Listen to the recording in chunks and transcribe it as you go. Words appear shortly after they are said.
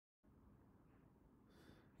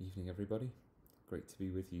Evening, everybody. Great to be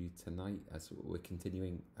with you tonight as we're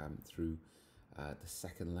continuing through the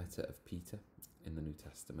second letter of Peter in the New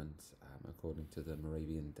Testament, according to the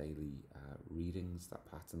Moravian Daily readings, that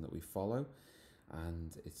pattern that we follow.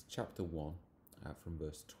 And it's chapter 1 from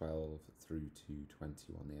verse 12 through to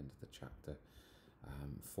 21, the end of the chapter,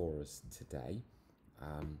 for us today.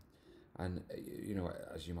 And,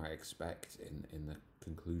 as you might expect in the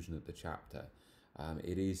conclusion of the chapter,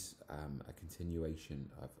 it is a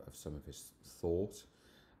continuation of some of his thought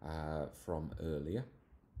from earlier.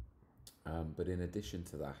 But in addition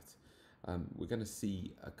to that, we're going to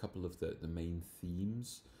see a couple of the main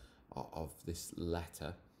themes of this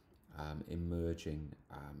letter emerging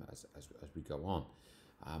as we go on.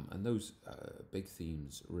 And those big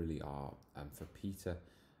themes really are, for Peter,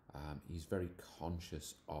 he's very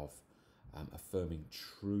conscious of affirming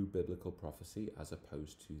true biblical prophecy as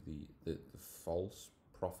opposed to the false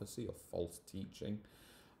prophecy or false teaching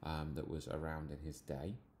that was around in his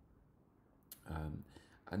day.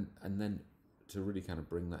 And then to really kind of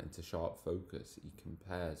bring that into sharp focus, he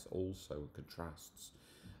compares also and contrasts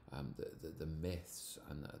the myths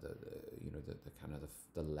and the kind of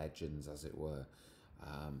the legends, as it were,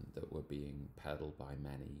 that were being peddled by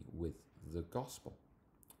many with the gospel,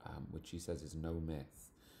 which he says is no myth.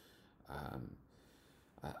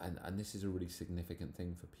 And this is a really significant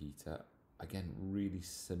thing for Peter. Again, really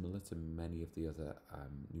similar to many of the other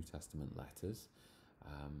New Testament letters.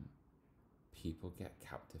 People get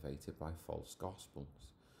captivated by false gospels,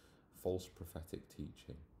 false prophetic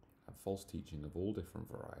teaching, false teaching of all different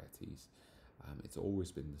varieties. It's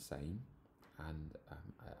always been the same, and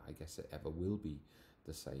I guess it ever will be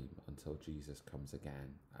the same until Jesus comes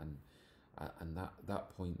again. And that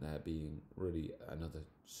point there being really another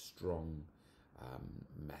strong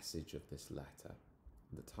message of this letter.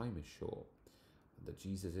 The time is short, that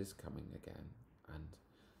Jesus is coming again, and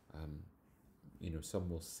some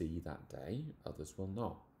will see that day, others will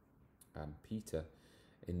not. Peter,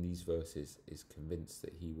 in these verses, is convinced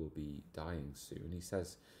that he will be dying soon. He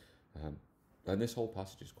says, and this whole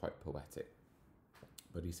passage is quite poetic,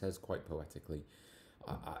 but he says quite poetically,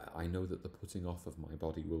 I know that the putting off of my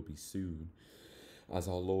body will be soon, as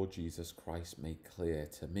our Lord Jesus Christ made clear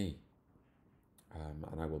to me.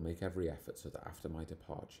 And I will make every effort so that after my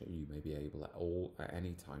departure you may be able at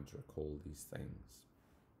any time to recall these things.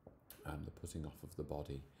 The putting off of the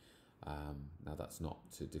body. Now that's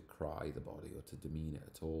not to decry the body or to demean it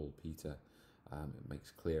at all. Peter it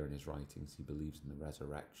makes clear in his writings he believes in the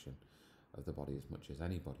resurrection of the body as much as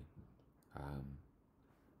anybody.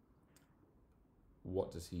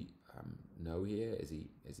 What does he know here? Is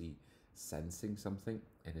he sensing something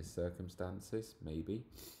in his circumstances? Maybe.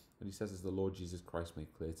 And he says, as the Lord Jesus Christ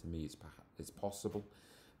made clear to me, it's possible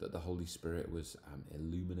that the Holy Spirit was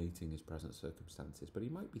illuminating his present circumstances, but he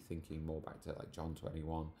might be thinking more back to like John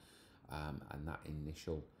 21 and that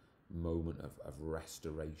initial moment of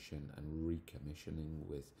restoration and recommissioning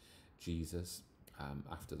with Jesus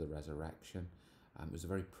after the resurrection. It was a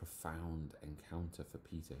very profound encounter for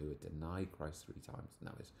Peter, who had denied Christ 3 times, and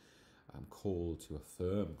now is called to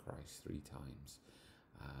affirm Christ 3 times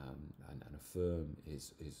and affirm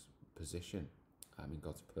his position in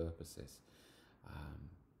God's purposes.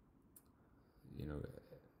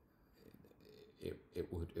 It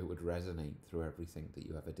would resonate through everything that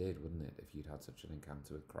you ever did, wouldn't it, if you'd had such an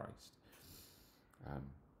encounter with Christ?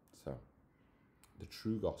 So, the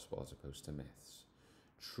true gospel as opposed to myths,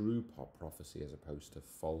 true prophecy as opposed to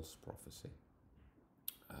false prophecy,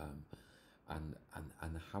 and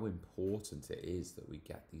how important it is that we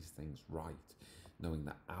get these things right, knowing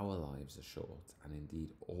that our lives are short, and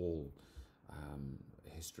indeed all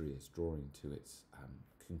history is drawing to its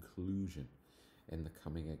conclusion in the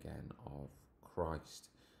coming again of Christ,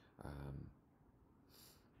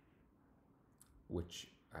 which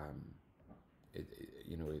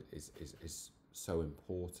is so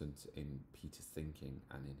important in Peter's thinking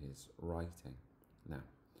and in his writing. Now,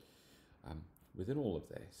 within all of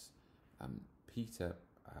this, Peter,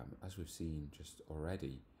 as we've seen just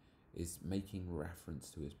already, is making reference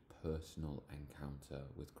to his personal encounter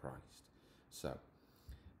with Christ. So,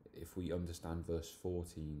 if we understand verse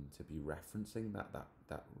 14 to be referencing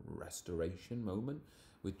that restoration moment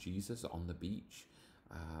with Jesus on the beach,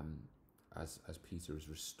 as Peter is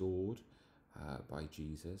restored by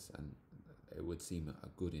Jesus, and it would seem a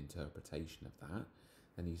good interpretation of that,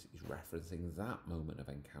 then he's referencing that moment of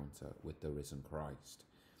encounter with the risen Christ.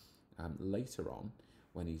 Later on,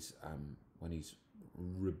 when he's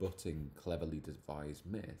rebutting cleverly devised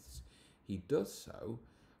myths, he does so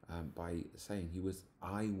by saying he was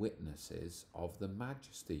eyewitnesses of the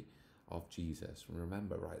majesty of Jesus.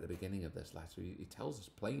 Remember, right at the beginning of this letter, he tells us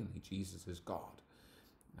plainly Jesus is God.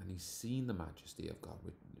 And he's seen the majesty of God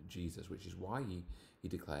with Jesus, which is why he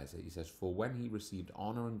declares it. He says, "For when he received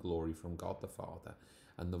honor and glory from God the Father,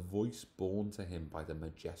 and the voice borne to him by the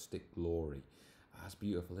majestic glory." That's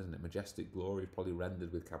beautiful, isn't it? Majestic glory is probably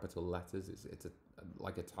rendered with capital letters. It's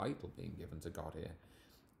like a title being given to God here.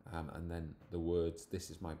 And then the words, "This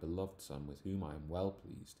is my beloved Son, with whom I am well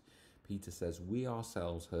pleased." Peter says, "We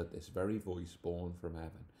ourselves heard this very voice born from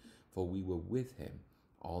heaven, for we were with him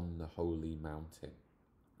on the holy mountain."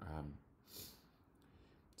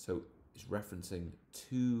 So it's referencing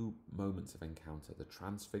two moments of encounter: the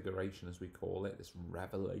transfiguration, as we call it, this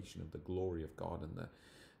revelation of the glory of God, and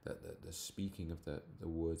the speaking of the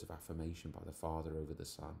words of affirmation by the Father over the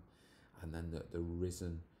Son, and then the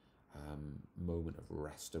risen moment of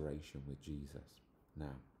restoration with Jesus.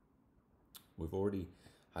 Now, we've already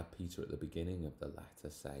had Peter at the beginning of the letter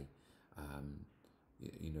say,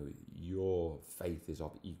 your faith is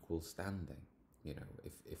of equal standing.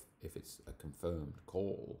 If it's a confirmed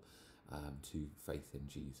call to faith in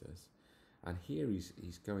Jesus. And here he's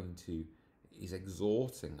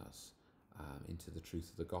exhorting us into the truth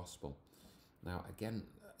of the gospel. Now, again,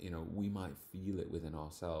 we might feel it within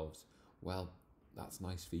ourselves. Well, that's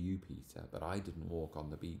nice for you, Peter, but I didn't walk on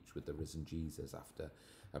the beach with the risen Jesus after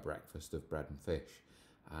a breakfast of bread and fish.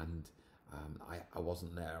 And I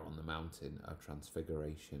wasn't there on the mountain of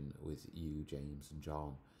transfiguration with you, James and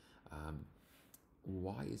John.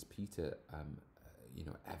 Why is Peter,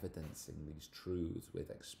 evidencing these truths with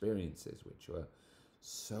experiences which were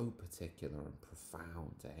so particular and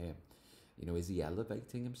profound to him? Is he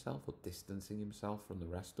elevating himself or distancing himself from the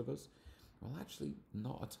rest of us? Well, actually,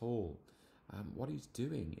 not at all. What he's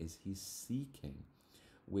doing is he's seeking,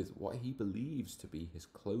 with what he believes to be his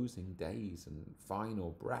closing days and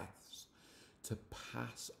final breaths, to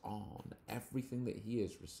pass on everything that he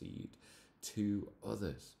has received to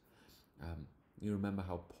others. You remember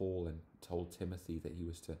how Paul told Timothy that he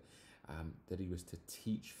was to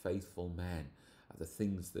teach faithful men the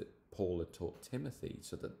things that Paul had taught Timothy,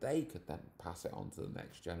 so that they could then pass it on to the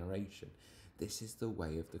next generation. This is the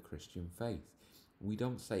way of the Christian faith. We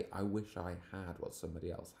don't say, "I wish I had what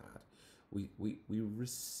somebody else had." We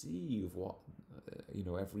receive what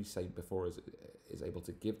every saint before us is able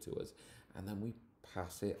to give to us, and then we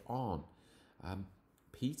pass it on.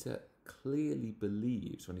 Peter clearly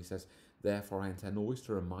believes when he says, "Therefore I intend always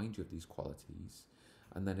to remind you of these qualities."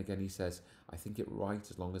 And then again he says, "I think it right,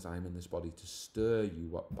 as long as I am in this body, to stir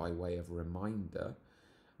you up by way of reminder."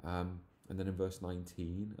 And then in verse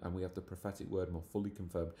 19, and we have the prophetic word more fully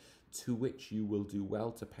confirmed, "To which you will do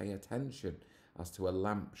well to pay attention, as to a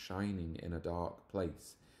lamp shining in a dark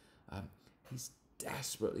place." He's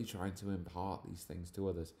desperately trying to impart these things to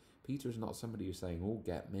others. Peter is not somebody who's saying, "Oh,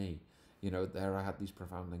 get me. There I had these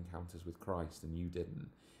profound encounters with Christ and you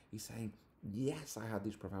didn't." He's saying, "Yes, I had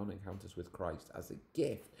these profound encounters with Christ as a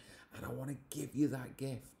gift, and I want to give you that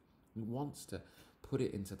gift." He wants to put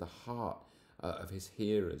it into the heart of his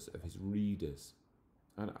hearers, of his readers.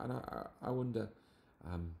 And I wonder,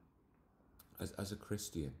 as a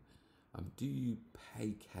Christian, do you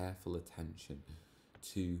pay careful attention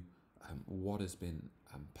to what has been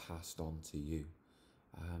passed on to you?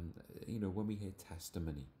 When we hear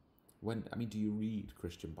testimony, do you read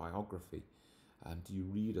Christian biography? Do you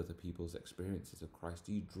read other people's experiences of Christ?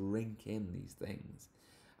 Do you drink in these things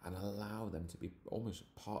and allow them to be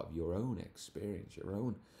almost part of your own experience, your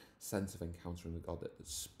own sense of encountering with God that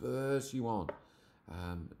spurs you on,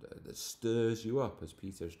 that stirs you up, as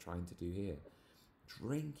Peter is trying to do here?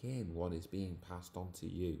 Drink in what is being passed on to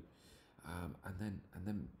you, and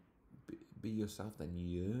then be yourself then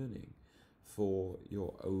yearning for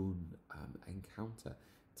your own encounter.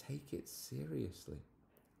 Take it seriously.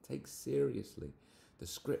 Take seriously the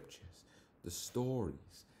scriptures, the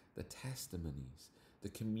stories, the testimonies, the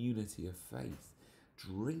community of faith.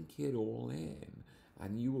 Drink it all in,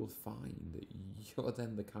 and you will find that you're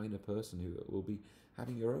then the kind of person who will be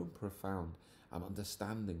having your own profound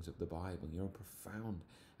understandings of the Bible, your own profound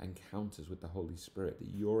encounters with the Holy Spirit that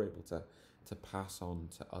you're able to pass on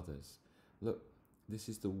to others. Look, this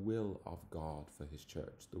is the will of God for his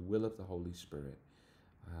church, the will of the Holy Spirit.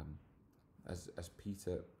 As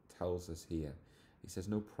Peter tells us here, he says,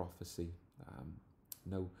 "No prophecy,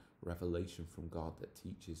 no revelation from God that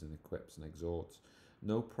teaches and equips and exhorts.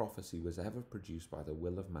 No prophecy was ever produced by the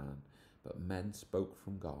will of man, but men spoke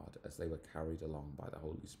from God as they were carried along by the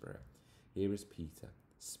Holy Spirit." Here is Peter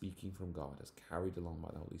speaking from God, as carried along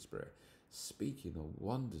by the Holy Spirit, speaking the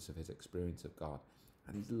wonders of his experience of God.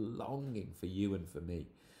 And he's longing for you and for me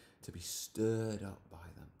to be stirred up by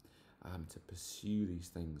them, to pursue these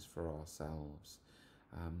things for ourselves,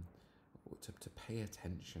 to pay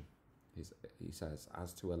attention. He says,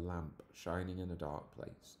 as to a lamp shining in a dark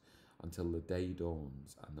place until the day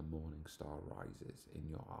dawns and the morning star rises in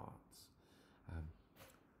your hearts.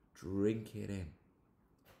 Drink it in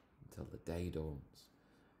until the day dawns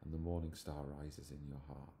and the morning star rises in your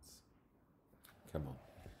hearts. Come on.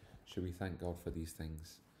 Should we thank God for these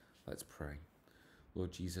things? Let's pray.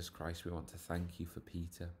 Lord Jesus Christ, we want to thank you for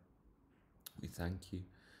Peter. We thank you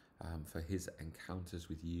for his encounters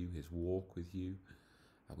with you, his walk with you.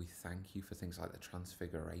 We thank you for things like the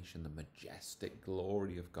transfiguration, the majestic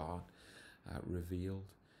glory of God revealed.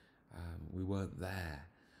 We weren't there,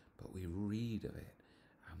 but we read of it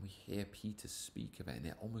and we hear Peter speak of it, and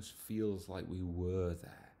it almost feels like we were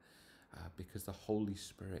there because the Holy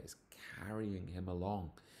Spirit is carrying him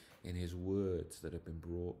along in his words that have been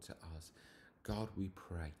brought to us. God, we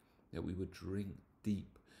pray that we would drink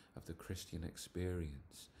deep of the Christian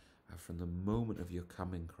experience from the moment of your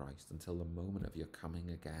coming, Christ, until the moment of your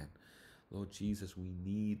coming again. Lord Jesus, we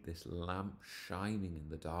need this lamp shining in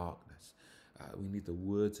the darkness. We need the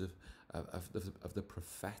words of the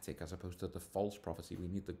prophetic as opposed to the false prophecy. We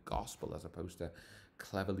need the gospel as opposed to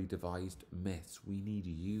cleverly devised myths. We need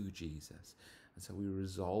you, Jesus. And so we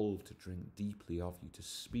resolve to drink deeply of you, to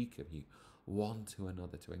speak of you, one to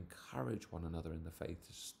another, to encourage one another in the faith,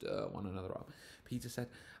 to stir one another up. Peter said,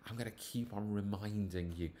 I'm going to keep on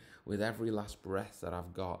reminding you with every last breath that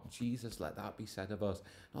I've got. Jesus, let that be said of us.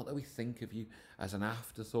 Not that we think of you as an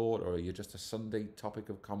afterthought or you're just a Sunday topic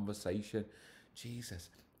of conversation. Jesus,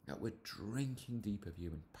 that we're drinking deep of you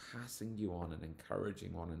and passing you on and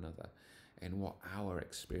encouraging one another in what our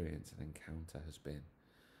experience and encounter has been.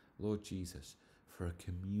 Lord Jesus, for a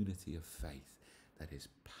community of faith that is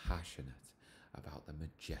passionate about the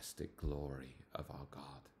majestic glory of our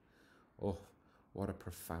God. Oh, what a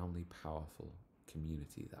profoundly powerful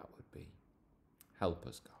community that would be. Help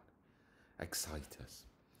us, God. Excite us.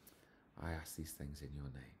 I ask these things in your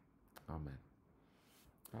name. Amen.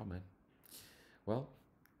 Amen. Well,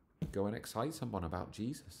 go and excite someone about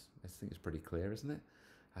Jesus. I think it's pretty clear, isn't it?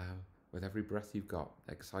 With every breath you've got,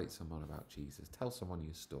 excite someone about Jesus. Tell someone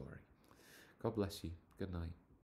your story. God bless you. Good night.